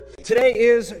Today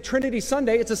is Trinity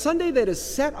Sunday. It's a Sunday that is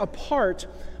set apart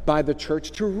by the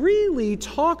church to really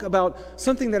talk about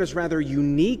something that is rather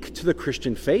unique to the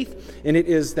Christian faith, and it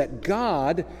is that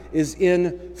God is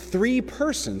in three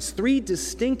persons, three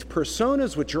distinct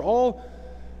personas, which are all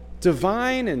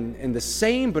divine and the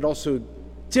same, but also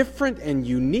different and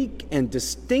unique and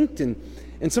distinct, and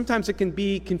sometimes it can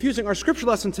be confusing. Our scripture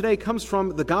lesson today comes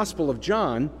from the Gospel of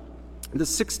John, the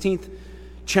 16th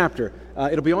chapter.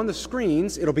 It'll be on the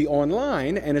screens, it'll be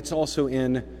online, and it's also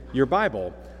in your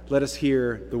Bible. Let us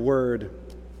hear the word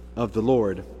of the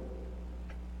Lord.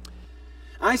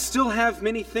 I still have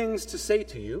many things to say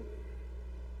to you,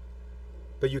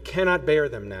 but you cannot bear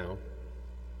them now.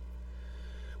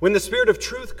 When the Spirit of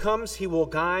truth comes, he will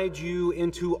guide you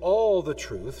into all the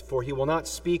truth, for he will not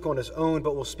speak on his own,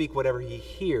 but will speak whatever he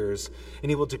hears, and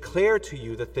he will declare to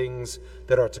you the things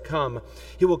that are to come.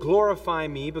 He will glorify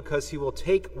me, because he will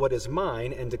take what is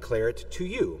mine and declare it to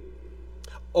you.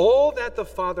 All that the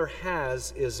Father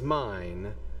has is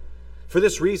mine. For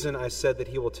this reason I said that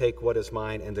he will take what is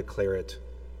mine and declare it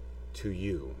to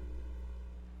you.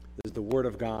 This is the word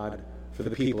of God for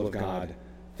the people of God.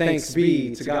 Thanks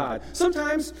be to God.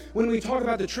 Sometimes when we talk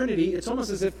about the Trinity, it's almost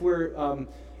as if we're,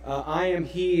 I am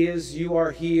he is, you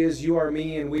are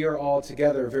me, and we are all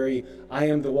together. Very I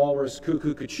am the walrus,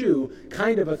 cuckoo, cuckoo,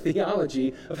 kind of a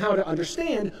theology of how to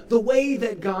understand the way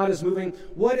that God is moving,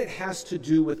 what it has to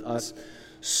do with us.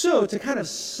 So to kind of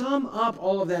sum up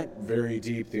all of that very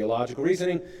deep theological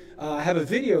reasoning, I have a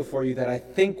video for you that I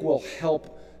think will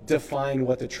help define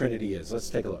what the Trinity is.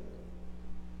 Let's take a look.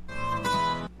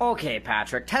 Okay,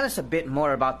 Patrick, tell us a bit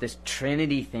more about this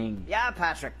Trinity thing. Yeah,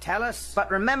 Patrick, tell us.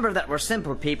 But remember that we're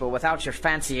simple people without your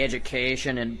fancy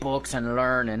education and books and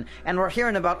learning, and we're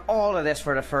hearing about all of this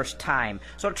for the first time.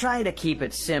 So try to keep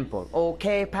it simple,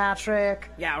 okay,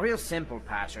 Patrick? Yeah, real simple,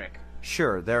 Patrick.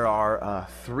 Sure, there are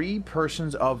three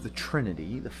persons of the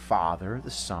Trinity, the Father,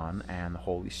 the Son, and the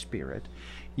Holy Spirit,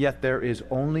 yet there is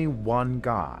only one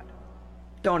God.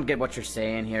 Don't get what you're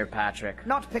saying here, Patrick.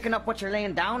 Not picking up what you're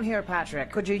laying down here,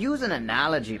 Patrick. Could you use an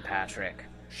analogy, Patrick?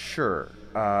 Sure.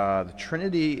 The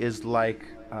Trinity is like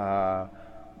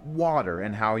water,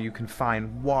 and how you can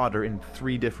find water in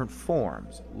three different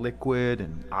forms: liquid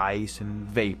and ice and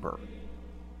vapor.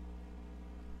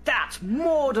 That's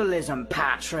modalism,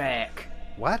 Patrick!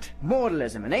 What?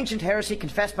 Modalism, an ancient heresy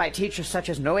confessed by teachers such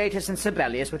as Noetus and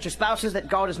Sibelius, which espouses that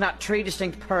God is not three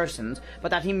distinct persons, but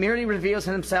that he merely reveals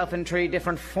himself in three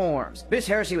different forms. This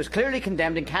heresy was clearly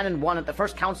condemned in Canon 1 at the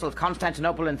First Council of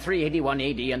Constantinople in 381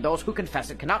 AD, and those who confess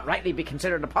it cannot rightly be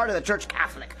considered a part of the Church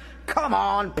Catholic. Come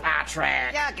on,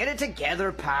 Patrick! Yeah, get it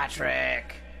together,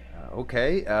 Patrick!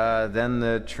 Okay, then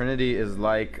the Trinity is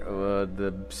like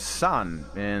the sun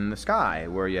in the sky,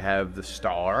 where you have the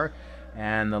star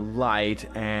and the light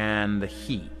and the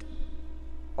heat.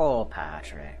 Oh,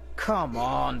 Patrick. Come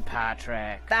on,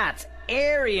 Patrick. That's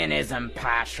Arianism,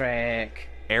 Patrick.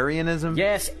 Arianism?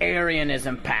 Yes,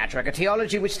 Arianism, Patrick. A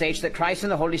theology which states that Christ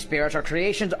and the Holy Spirit are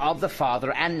creations of the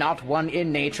Father and not one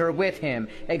in nature with him.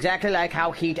 Exactly like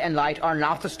how heat and light are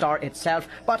not the star itself,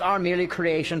 but are merely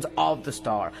creations of the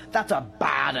star. That's a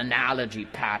bad analogy,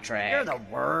 Patrick. You're the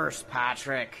worst,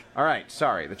 Patrick. All right,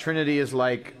 sorry. The Trinity is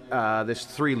like this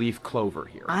three-leaf clover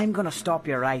here. I'm gonna stop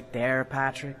you right there,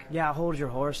 Patrick. Yeah, hold your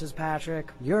horses,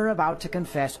 Patrick. You're about to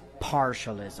confess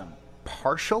partialism.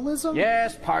 Partialism?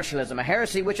 Yes, partialism, a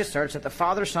heresy which asserts that the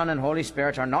Father, Son, and Holy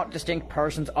Spirit are not distinct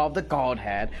persons of the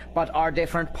Godhead, but are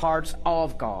different parts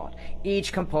of God,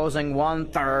 each composing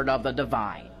 1/3 of the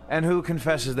divine. And who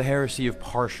confesses the heresy of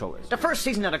partialism? The first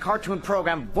season of the cartoon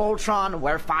program Voltron,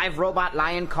 where 5 robot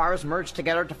lion cars merge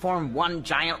together to form one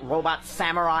giant robot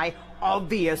samurai,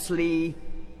 obviously.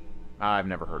 I've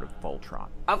never heard of Voltron.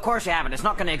 Of course you haven't. It's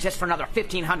not going to exist for another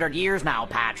 1,500 years now,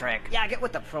 Patrick. Yeah, get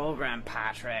with the program,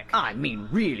 Patrick. I mean,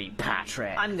 really,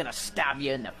 Patrick. I'm going to stab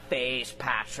you in the face,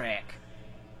 Patrick.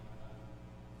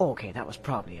 Okay, that was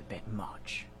probably a bit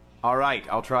much. All right,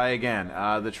 I'll try again.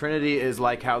 The Trinity is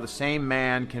like how the same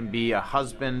man can be a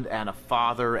husband and a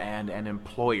father and an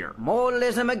employer.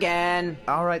 Modalism again.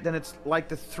 All right, then it's like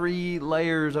the 3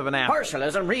 layers of an apple.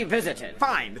 Partialism revisited.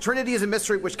 Fine. The Trinity is a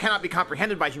mystery which cannot be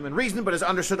comprehended by human reason, but is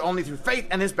understood only through faith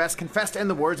and is best confessed in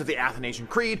the words of the Athanasian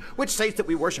Creed, which states that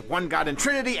we worship one God in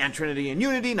Trinity and Trinity in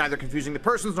unity, neither confusing the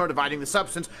persons nor dividing the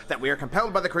substance, that we are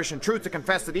compelled by the Christian truth to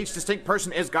confess that each distinct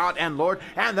person is God and Lord,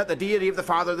 and that the deity of the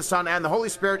Father, the Son, and the Holy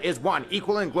Spirit is one,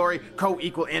 equal in glory,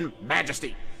 co-equal in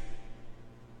majesty.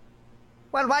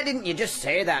 Well, why didn't you just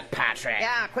say that, Patrick?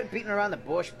 Yeah, quit beating around the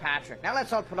bush, Patrick. Now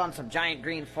let's all put on some giant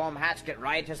green foam hats, get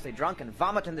riotously drunk, and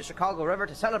vomit in the Chicago River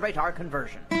to celebrate our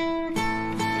conversion.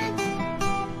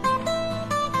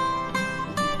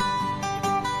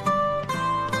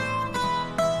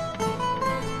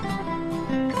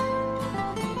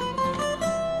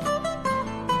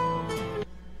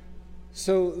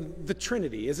 So the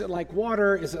Trinity, is it like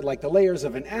water? Is it like the layers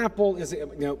of an apple? Is it,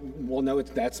 well, no,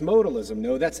 that's modalism.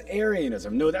 No, that's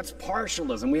Arianism. No, that's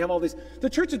partialism. We have all these.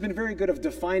 The church has been very good of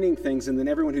defining things, and then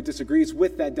everyone who disagrees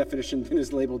with that definition then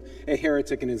is labeled a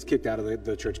heretic and is kicked out of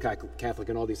the church, Catholic,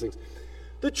 and all these things.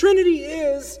 The Trinity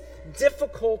is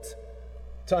difficult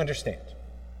to understand.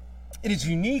 It is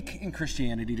unique in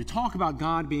Christianity to talk about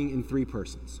God being in three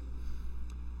persons.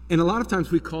 And a lot of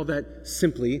times we call that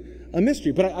simply a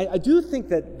mystery. But I do think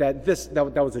that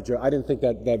was a joke. I didn't think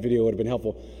that video would have been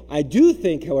helpful. I do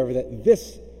think, however, that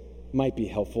this might be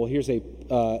helpful. Here's a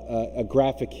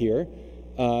graphic here.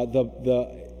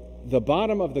 The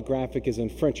bottom of the graphic is in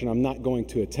French, and I'm not going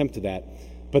to attempt that.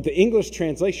 But the English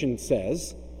translation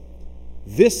says,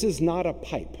 "This is not a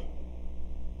pipe.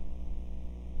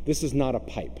 This is not a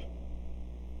pipe."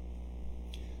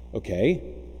 Okay.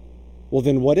 Well,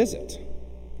 then what is it?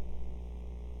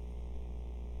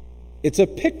 It's a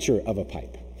picture of a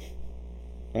pipe,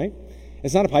 right?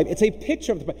 It's not a pipe. It's a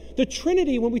picture of the pipe. The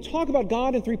Trinity, when we talk about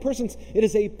God in three persons, it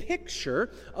is a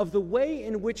picture of the way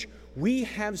in which we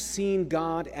have seen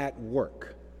God at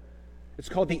work. It's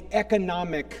called the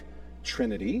economic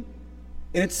Trinity,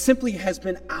 and it simply has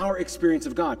been our experience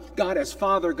of God. God as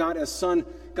Father, God as Son,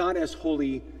 God as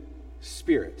Holy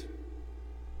Spirit.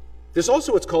 There's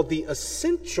also what's called the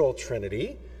essential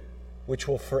Trinity, which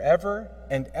will forever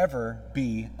and ever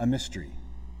be a mystery.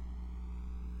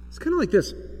 It's kind of like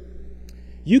this.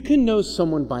 You can know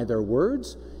someone by their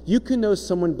words, you can know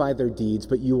someone by their deeds,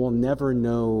 but you will never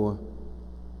know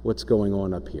what's going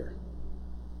on up here.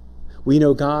 We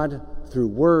know God through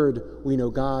word, we know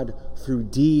God through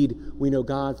deed, we know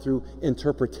God through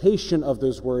interpretation of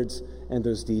those words and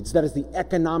those deeds. That is the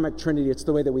economic Trinity. It's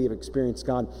the way that we have experienced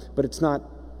God, but it's not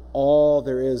all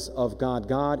there is of God.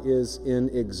 God is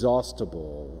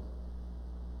inexhaustible.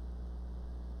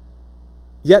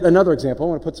 Yet another example. I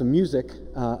want to put some music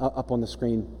up on the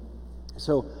screen.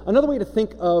 So another way to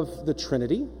think of the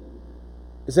Trinity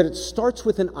is that it starts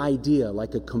with an idea,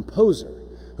 like a composer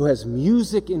who has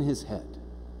music in his head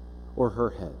or her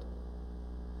head.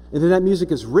 And then that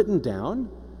music is written down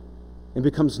and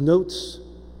becomes notes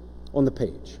on the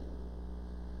page.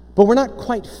 But we're not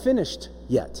quite finished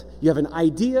yet. You have an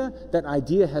idea, that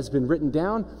idea has been written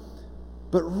down,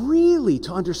 but really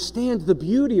to understand the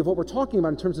beauty of what we're talking about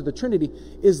in terms of the Trinity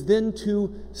is then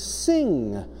to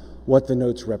sing what the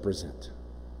notes represent.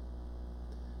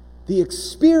 The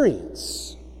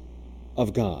experience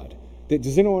of God.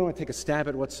 Does anyone want to take a stab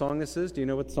at what song this is? Do you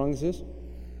know what song this is?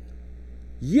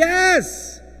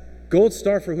 Yes! Gold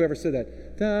star for whoever said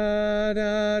that. Da,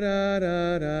 da, da,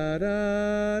 da, da,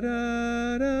 da,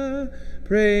 da, da.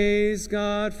 Praise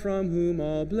God from whom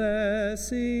all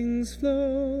blessings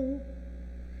flow.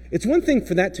 It's one thing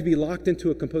for that to be locked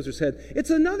into a composer's head. It's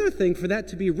another thing for that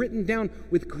to be written down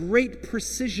with great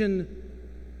precision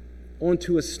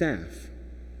onto a staff.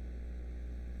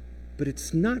 But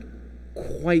it's not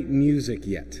quite music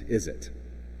yet, is it?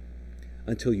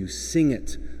 Until you sing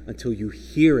it, until you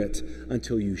hear it,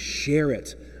 until you share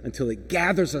it, until it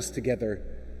gathers us together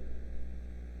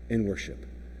in worship.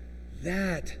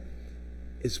 That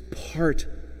is part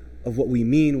of what we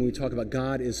mean when we talk about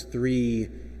God is three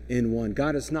in one.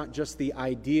 God is not just the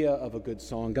idea of a good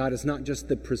song. God is not just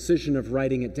the precision of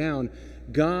writing it down.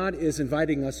 God is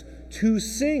inviting us to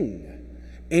sing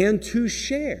and to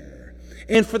share.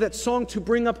 And for that song to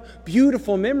bring up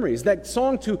beautiful memories, that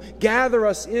song to gather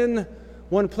us in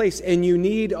one place. And you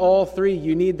need all three.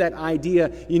 You need that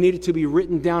idea. You need it to be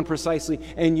written down precisely,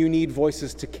 and you need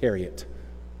voices to carry it.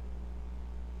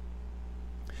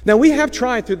 Now, we have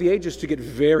tried through the ages to get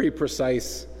very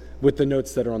precise with the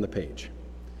notes that are on the page.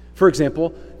 For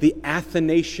example, the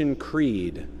Athanasian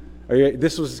Creed.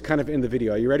 This was kind of in the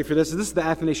video. Are you ready for this? This is the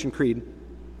Athanasian Creed.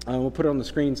 We'll put it on the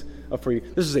screens for you.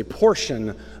 This is a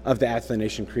portion of the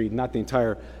Athanasian Creed, not the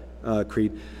entire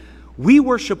creed. We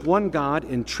worship one God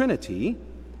in Trinity,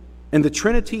 and the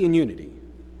Trinity in unity,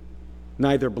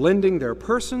 neither blending their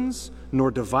persons nor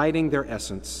dividing their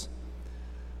essence.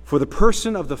 For the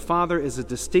person of the Father is a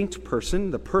distinct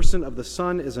person, the person of the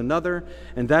Son is another,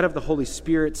 and that of the Holy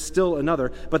Spirit still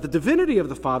another. But the divinity of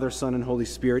the Father, Son, and Holy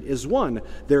Spirit is one,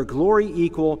 their glory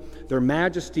equal, their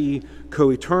majesty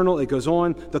co-eternal. It goes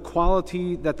on, the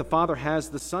quality that the Father has,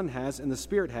 the Son has, and the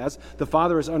Spirit has. The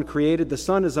Father is uncreated, the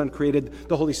Son is uncreated,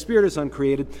 the Holy Spirit is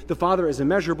uncreated, the Father is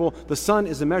immeasurable, the Son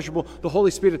is immeasurable, the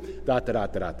Holy Spirit, da da da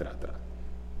da da da da.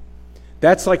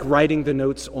 That's like writing the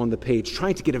notes on the page,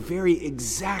 trying to get a very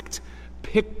exact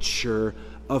picture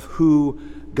of who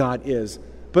God is.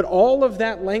 But all of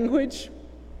that language,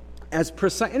 as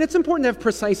precise, and it's important to have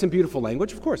precise and beautiful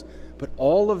language, of course, but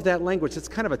all of that language, it's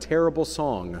kind of a terrible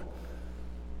song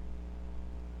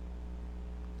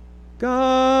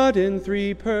God in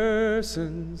three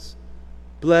persons,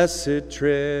 blessed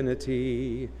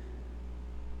Trinity.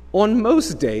 On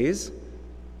most days,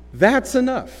 that's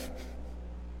enough.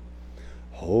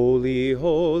 Holy,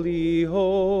 holy,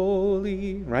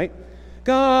 holy, right?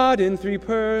 God in three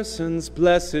persons,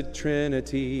 blessed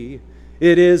Trinity.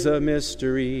 It is a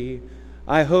mystery.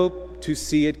 I hope to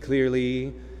see it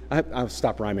clearly. I'll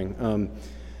stop rhyming.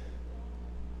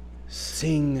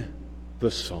 Sing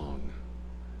the song.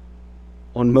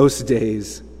 On most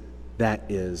days, that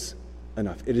is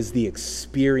enough. It is the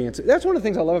experience. That's one of the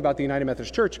things I love about the United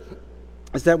Methodist Church,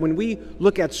 is that when we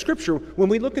look at Scripture, when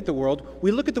we look at the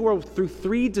world through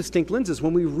three distinct lenses.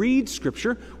 When we read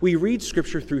Scripture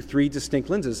through three distinct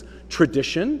lenses.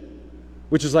 Tradition,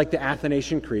 which is like the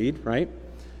Athanasian Creed, right?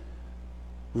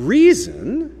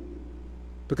 Reason,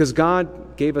 because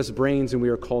God gave us brains and we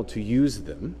are called to use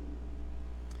them.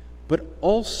 But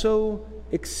also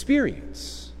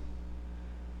experience.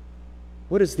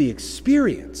 What is the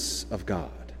experience of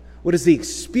God? What is the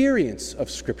experience of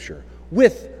Scripture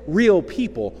with real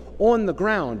people on the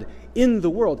ground in the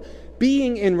world?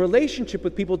 Being in relationship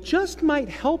with people just might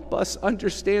help us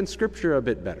understand Scripture a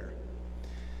bit better.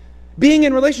 Being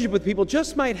in relationship with people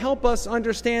just might help us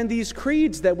understand these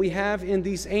creeds that we have in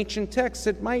these ancient texts.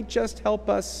 It might just help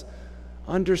us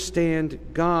understand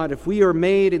God. If we are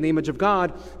made in the image of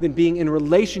God, then being in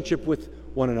relationship with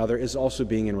one another is also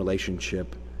being in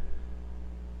relationship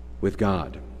with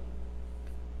God.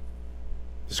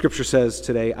 The Scripture says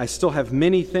today, I still have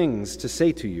many things to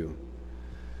say to you,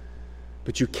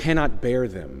 but you cannot bear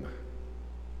them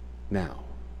now.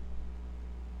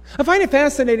 I find it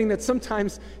fascinating that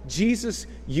sometimes Jesus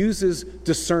uses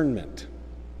discernment.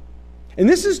 And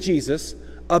this is Jesus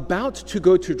about to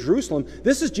go to Jerusalem.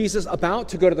 This is Jesus about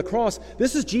to go to the cross.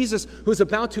 This is Jesus who's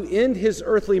about to end his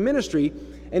earthly ministry.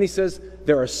 And he says,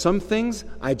 there are some things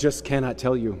I just cannot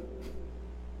tell you.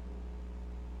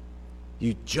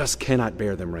 You just cannot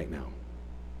bear them right now.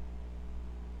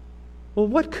 Well,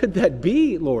 what could that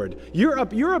be, Lord? You're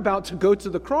about to go to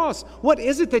the cross. What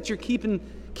is it that you're keeping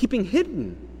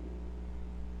hidden?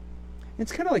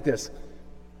 It's kind of like this.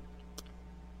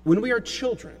 When we are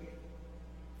children,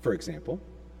 for example,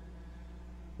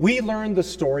 we learn the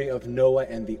story of Noah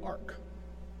and the ark,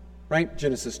 right?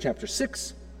 Genesis chapter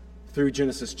 6 through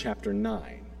Genesis chapter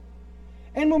 9.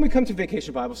 And when we come to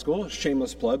Vacation Bible School,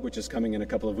 shameless plug, which is coming in a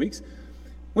couple of weeks,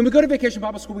 when we go to Vacation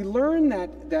Bible School, we learn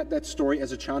that story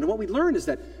as a child. And what we learn is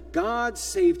that God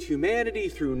saved humanity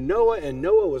through Noah, and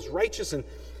Noah was righteous,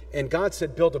 and God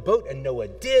said, build a boat, and Noah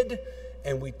did.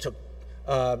 And we took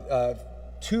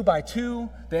 2 by 2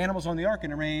 the animals on the ark,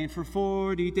 and it rained for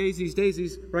 40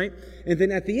 daisies, right? And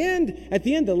then at the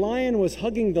end, the lion was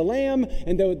hugging the lamb,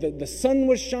 and the sun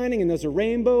was shining, and there's a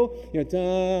rainbow, da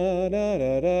da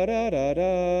da da da da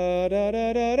da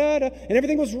da da da, and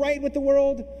everything was right with the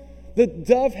world. The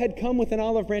dove had come with an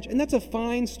olive branch, and that's a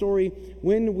fine story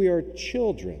when we are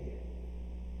children.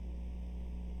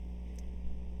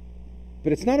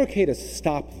 But it's not okay to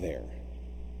stop there.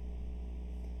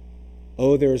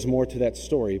 Oh, there's more to that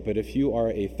story, but if you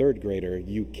are a third grader,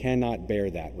 you cannot bear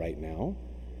that right now.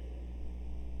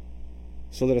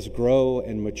 So let us grow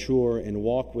and mature and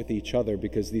walk with each other,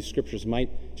 because these scriptures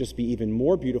might just be even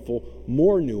more beautiful,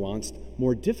 more nuanced,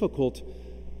 more difficult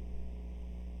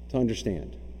to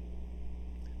understand.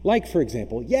 Like, for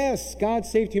example, yes, God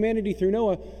saved humanity through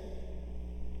Noah,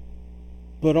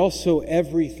 but also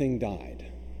everything died.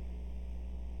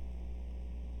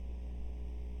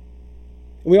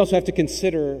 We also have to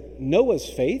consider Noah's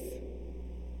faith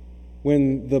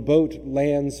when the boat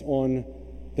lands on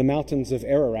the mountains of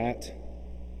Ararat,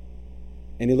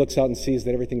 and he looks out and sees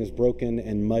that everything is broken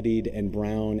and muddied and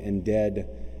brown and dead.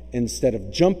 Instead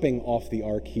of jumping off the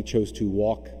ark, he chose to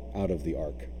walk out of the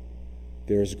ark.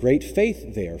 There is great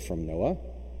faith there from Noah.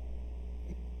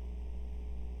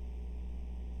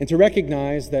 And to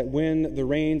recognize that when the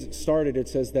rains started, it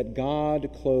says that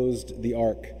God closed the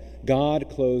ark. God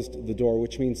closed the door,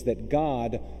 which means that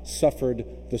God suffered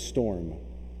the storm.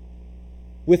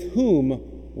 With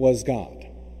whom was God?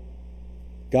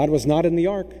 God was not in the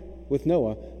ark with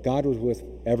Noah. God was with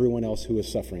everyone else who was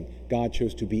suffering. God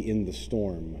chose to be in the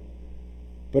storm.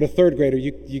 But a third grader,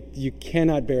 you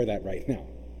cannot bear that right now.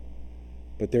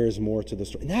 But there is more to the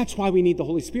story. And that's why we need the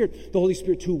Holy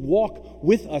Spirit to walk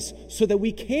with us so that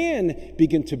we can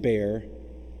begin to bear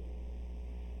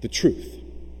the truth.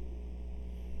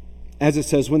 As it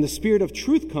says, when the Spirit of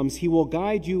truth comes, he will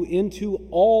guide you into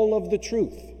all of the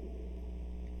truth.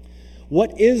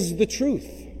 What is the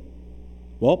truth?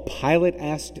 Well, Pilate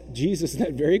asked Jesus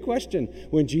that very question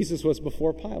when Jesus was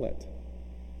before Pilate.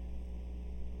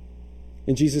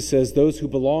 And Jesus says, those who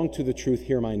belong to the truth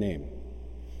hear my name.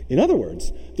 In other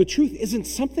words, the truth isn't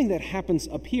something that happens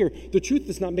up here. The truth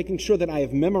is not making sure that I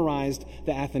have memorized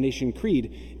the Athanasian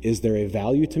Creed. Is there a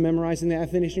value to memorizing the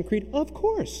Athanasian Creed? Of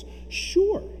course,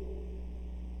 sure.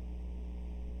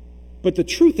 But the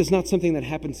truth is not something that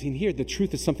happens in here. The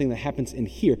truth is something that happens in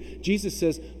here. Jesus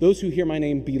says, those who hear my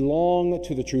name belong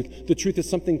to the truth. The truth is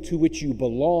something to which you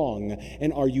belong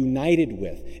and are united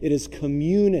with. It is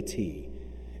community.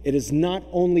 It is not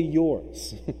only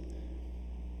yours.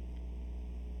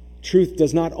 Truth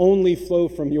does not only flow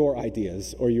from your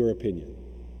ideas or your opinion.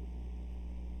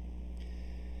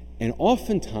 And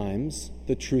oftentimes,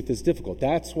 the truth is difficult.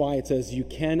 That's why it says, you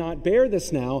cannot bear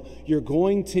this now. You're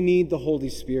going to need the Holy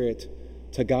Spirit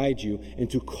to guide you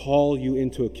and to call you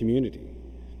into a community,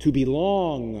 to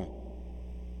belong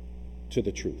to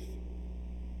the truth.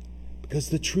 Because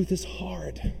the truth is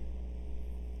hard.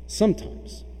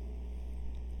 Sometimes.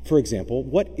 For example,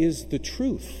 what is the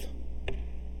truth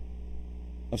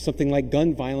of something like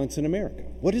gun violence in America?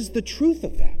 What is the truth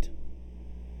of that?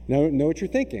 Now, know what you're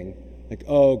thinking. Like,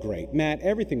 oh, great, Matt,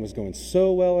 everything was going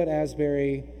so well at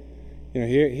Asbury.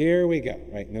 Here we go.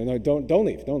 Right? No, don't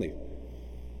leave.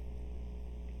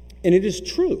 And it is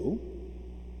true.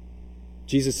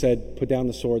 Jesus said, put down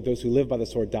the sword. Those who live by the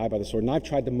sword die by the sword. And I've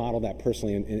tried to model that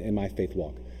personally in my faith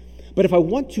walk. But if I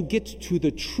want to get to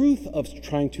the truth of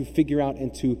trying to figure out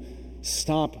and to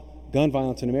stop gun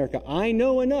violence in America, I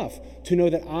know enough to know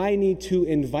that I need to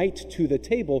invite to the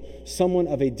table someone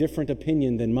of a different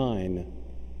opinion than mine.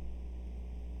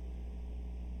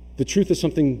 The truth is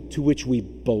something to which we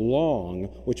belong,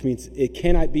 which means it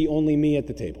cannot be only me at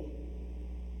the table.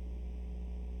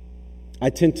 I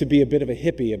tend to be a bit of a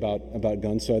hippie about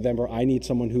guns, so therefore I need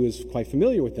someone who is quite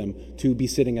familiar with them to be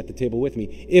sitting at the table with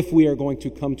me if we are going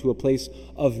to come to a place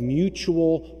of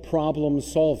mutual problem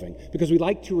solving. Because we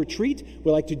like to retreat,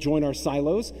 we like to join our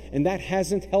silos, and that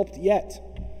hasn't helped yet.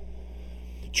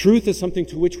 Truth is something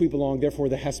to which we belong, therefore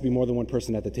there has to be more than one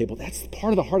person at the table. That's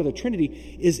part of the heart of the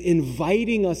Trinity, is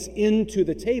inviting us into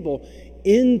the table,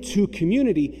 into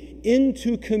community,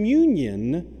 into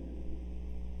communion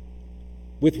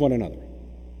with one another.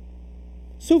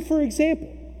 So, for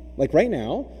example, like right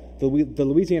now, the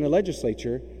Louisiana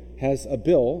legislature has a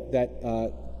bill that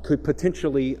could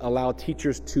potentially allow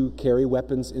teachers to carry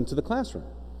weapons into the classroom.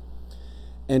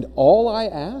 And all I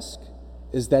ask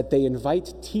is that they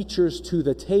invite teachers to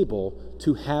the table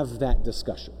to have that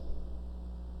discussion.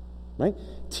 Right?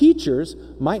 Teachers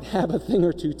might have a thing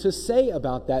or two to say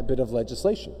about that bit of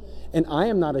legislation. And I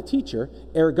am not a teacher,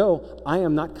 ergo, I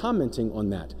am not commenting on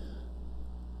that.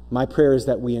 My prayer is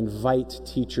that we invite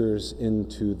teachers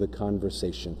into the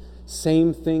conversation.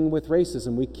 Same thing with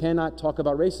racism. We cannot talk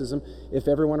about racism if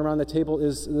everyone around the table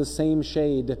is the same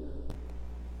shade.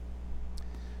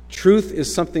 Truth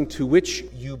is something to which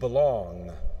you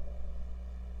belong.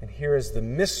 And here is the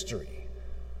mystery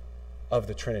of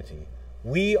the Trinity.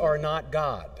 We are not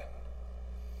God.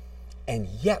 And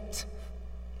yet,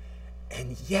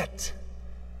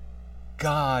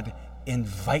 God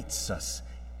invites us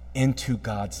into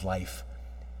God's life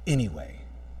anyway.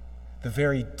 The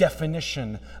very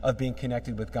definition of being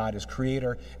connected with God is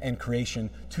creator and creation,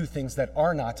 two things that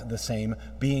are not the same,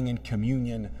 being in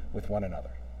communion with one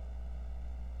another.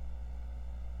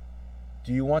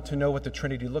 Do you want to know what the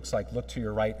Trinity looks like? Look to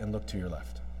your right and look to your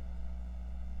left.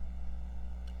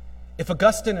 If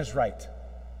Augustine is right,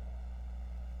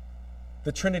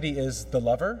 the Trinity is the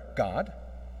lover, God,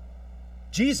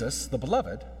 Jesus, the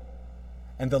beloved,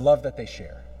 and the love that they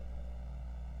share.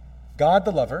 God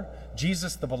the lover,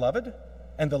 Jesus the beloved,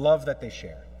 and the love that they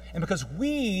share. And because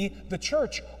we, the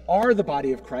church, are the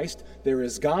body of Christ, there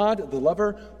is God, the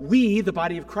lover, we, the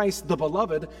body of Christ, the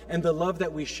beloved, and the love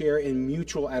that we share in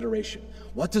mutual adoration.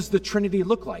 What does the Trinity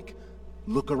look like?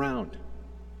 Look around.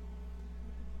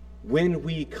 When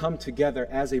we come together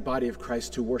as a body of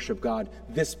Christ to worship God,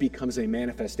 this becomes a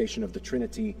manifestation of the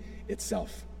Trinity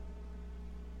itself.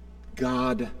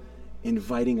 God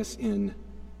inviting us in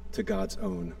to God's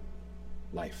own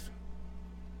life.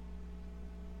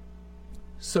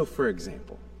 So, for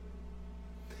example,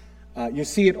 you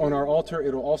see it on our altar.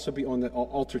 It will also be on the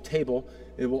altar table.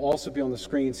 It will also be on the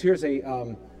screens. Here's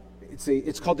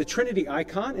it's called the Trinity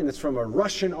icon, and it's from a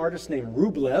Russian artist named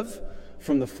Rublev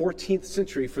from the 14th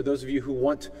century. For those of you who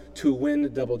want to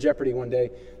win Double Jeopardy one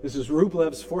day, this is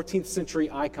Rublev's 14th century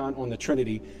icon on the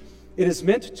Trinity. It is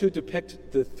meant to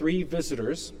depict the three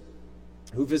visitors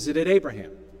who visited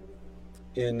Abraham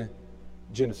in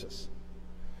Genesis.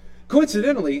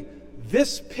 Coincidentally,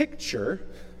 this picture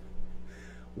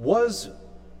was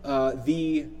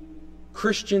the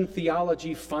Christian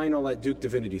theology final at Duke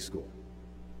Divinity School.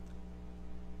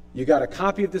 You got a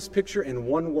copy of this picture in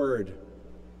one word: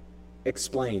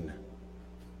 explain.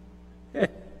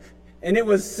 And it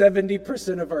was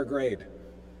 70% of our grade.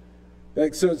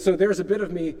 So there's a bit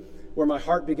of me where my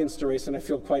heart begins to race and I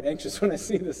feel quite anxious when I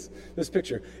see this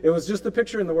picture. It was just the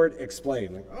picture and the word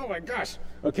explain. Like, oh my gosh.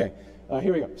 Okay,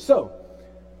 here we go. So,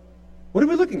 what are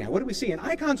we looking at? What do we see? And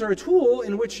icons are a tool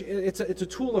in which it's a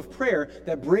tool of prayer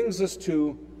that brings us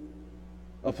to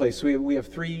a place. We have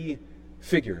three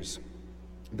figures.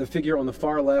 The figure on the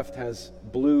far left has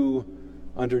blue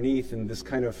underneath and this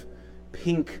kind of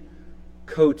pink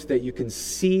coat that you can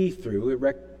see through.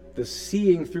 The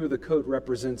seeing through the coat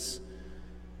represents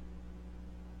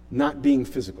not being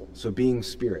physical, so being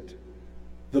spirit.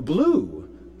 The blue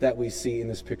that we see in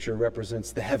this picture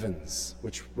represents the heavens,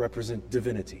 which represent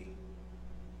divinity.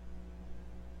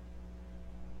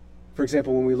 For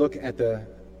example, when we look at the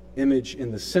image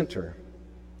in the center,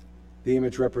 the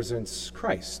image represents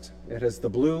Christ. It has the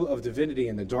blue of divinity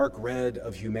and the dark red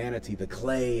of humanity, the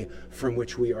clay from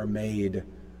which we are made,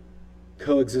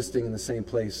 coexisting in the same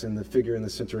place, and the figure in the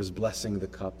center is blessing the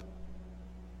cup.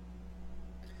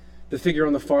 The figure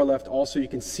on the far left also, you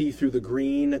can see through the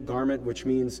green garment, which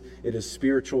means it is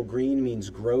spiritual. Green means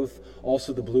growth.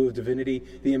 Also the blue of divinity.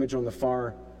 The image on the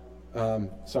far, that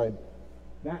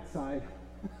side,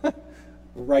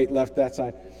 right, left, that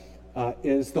side,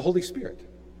 is the Holy Spirit.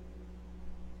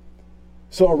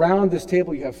 So around this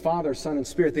table you have Father, Son, and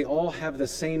Spirit. They all have the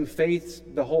same faith.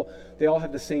 They all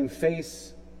have the same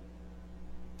face.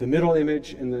 The middle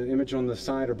image and the image on the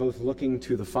side are both looking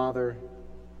to the Father.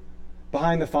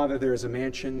 Behind the Father there is a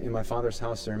mansion. In my Father's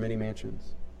house there are many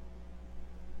mansions.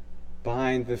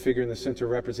 Behind the figure in the center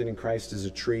representing Christ is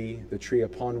a tree, the tree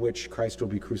upon which Christ will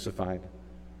be crucified.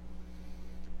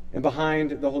 And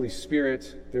behind the Holy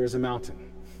Spirit there is a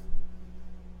mountain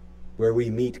where we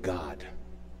meet God,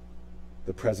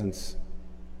 the presence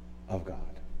of God.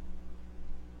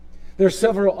 There are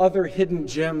several other hidden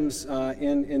gems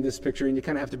in this picture, and you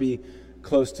kind of have to be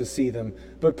close to see them.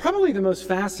 But probably the most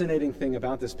fascinating thing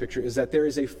about this picture is that there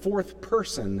is a fourth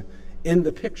person in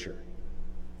the picture.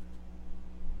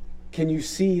 Can you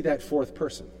see that fourth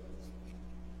person?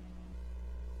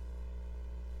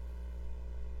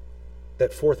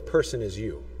 That fourth person is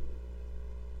you.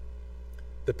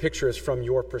 The picture is from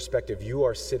your perspective. You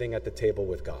are sitting at the table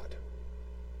with God.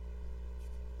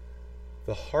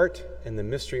 The heart and the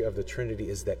mystery of the Trinity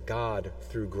is that God,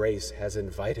 through grace, has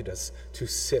invited us to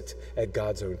sit at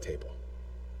God's own table.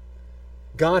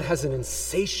 God has an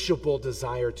insatiable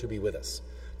desire to be with us,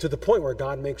 to the point where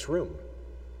God makes room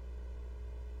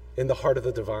in the heart of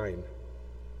the divine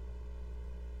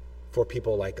for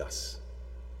people like us.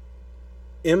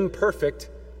 Imperfect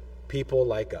people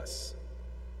like us.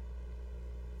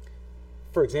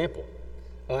 For example,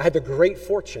 I had the great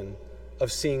fortune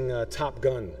of seeing Top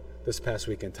Gun this past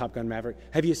weekend, Top Gun Maverick.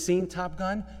 Have you seen Top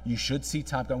Gun? You should see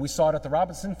Top Gun. We saw it at the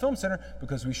Robinson Film Center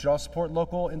because we should all support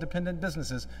local independent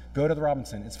businesses. Go to the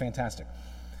Robinson. It's fantastic.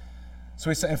 So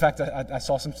in fact, I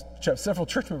saw several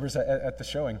church members at the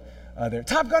showing there.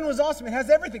 Top Gun was awesome. It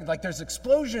has everything. Like there's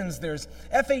explosions, there's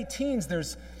F-18s,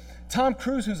 there's Tom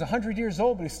Cruise, who's 100 years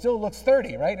old, but he still looks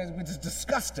 30, right? It's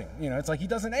disgusting. You know, it's like he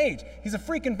doesn't age. He's a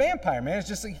freaking vampire, man. It's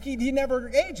just like he never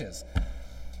ages.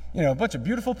 You know, a bunch of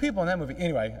beautiful people in that movie.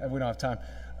 Anyway, we don't have time.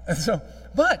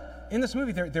 But in this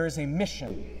movie, there is a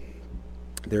mission.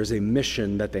 There's a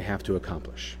mission that they have to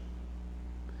accomplish.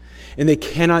 And they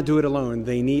cannot do it alone.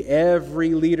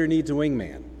 Every leader needs a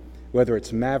wingman, whether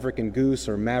it's Maverick and Goose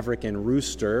or Maverick and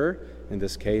Rooster, in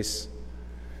this case.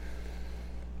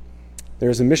 There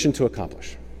is a mission to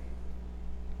accomplish.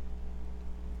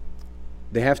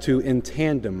 They have to, in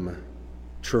tandem,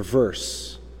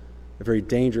 traverse a very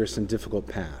dangerous and difficult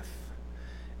path.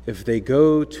 If they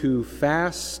go too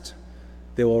fast,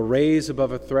 they will raise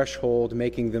above a threshold,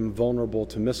 making them vulnerable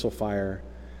to missile fire.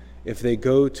 If they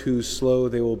go too slow,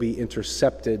 they will be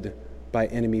intercepted by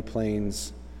enemy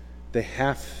planes. They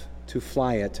have to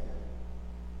fly it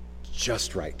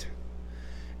just right.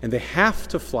 And they have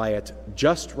to fly it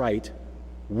just right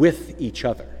with each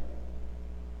other.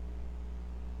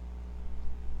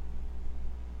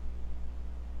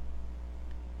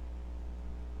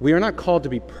 We are not called to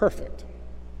be perfect.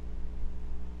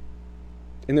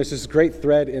 And there's this great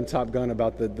thread in Top Gun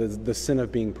about the sin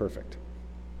of being perfect.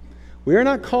 We are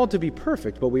not called to be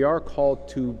perfect, but we are called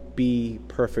to be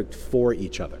perfect for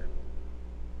each other.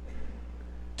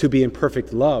 To be in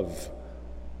perfect love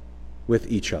with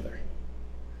each other.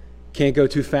 Can't go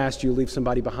too fast, you leave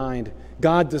somebody behind.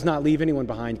 God does not leave anyone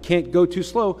behind. Can't go too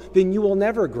slow, then you will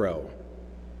never grow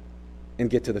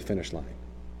and get to the finish line.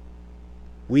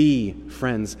 We,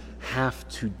 friends, have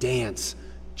to dance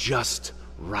just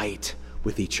right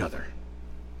with each other.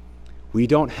 We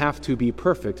don't have to be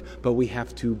perfect, but we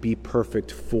have to be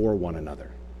perfect for one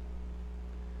another.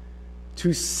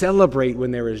 To celebrate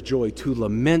when there is joy, to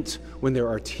lament when there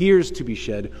are tears to be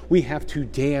shed, we have to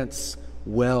dance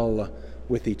well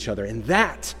with each other. And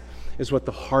that is what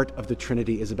the heart of the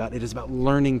Trinity is about. It is about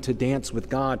learning to dance with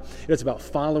God. It is about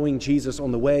following Jesus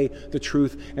on the way, the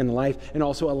truth, and the life, and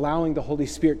also allowing the Holy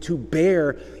Spirit to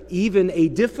bear even a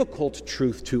difficult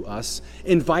truth to us,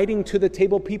 inviting to the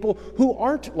table people who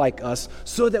aren't like us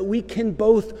so that we can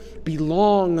both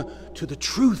belong to the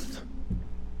truth.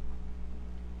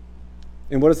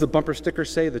 And what does the bumper sticker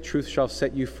say? The truth shall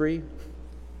set you free?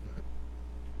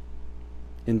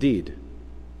 Indeed.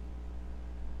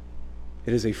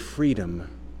 It is a freedom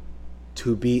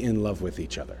to be in love with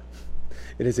each other.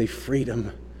 It is a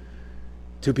freedom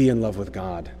to be in love with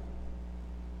God.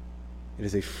 It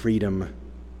is a freedom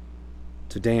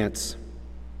to dance,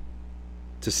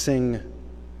 to sing,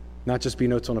 not just be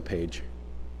notes on a page,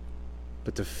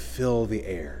 but to fill the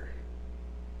air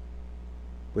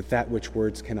with that which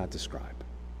words cannot describe.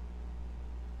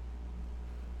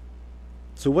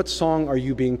 So what song are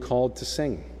you being called to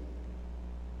sing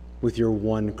with your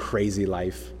one crazy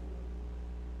life?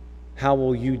 How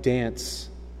will you dance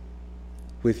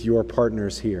with your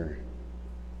partners here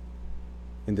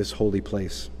in this holy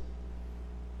place?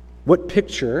 What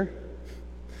picture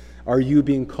are you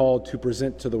being called to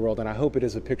present to the world? And I hope it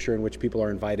is a picture in which people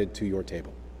are invited to your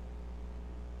table.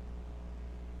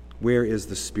 Where is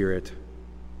the Spirit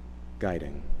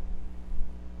guiding?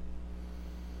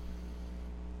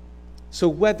 So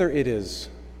whether it is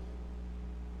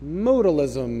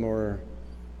modalism or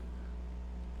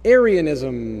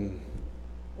Arianism,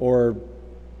 or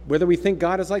whether we think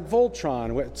God is like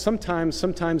Voltron,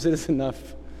 sometimes it is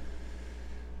enough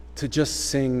to just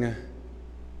sing,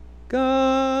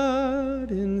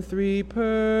 God in three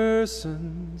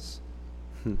persons,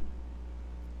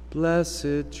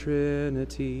 blessed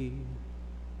Trinity,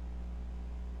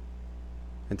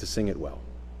 and to sing it well.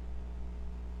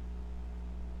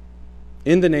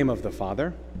 In the name of the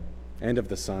Father, and of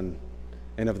the Son,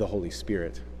 and of the Holy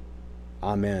Spirit.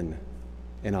 Amen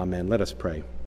and amen. Let us pray.